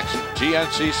at the next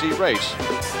GNCC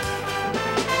race.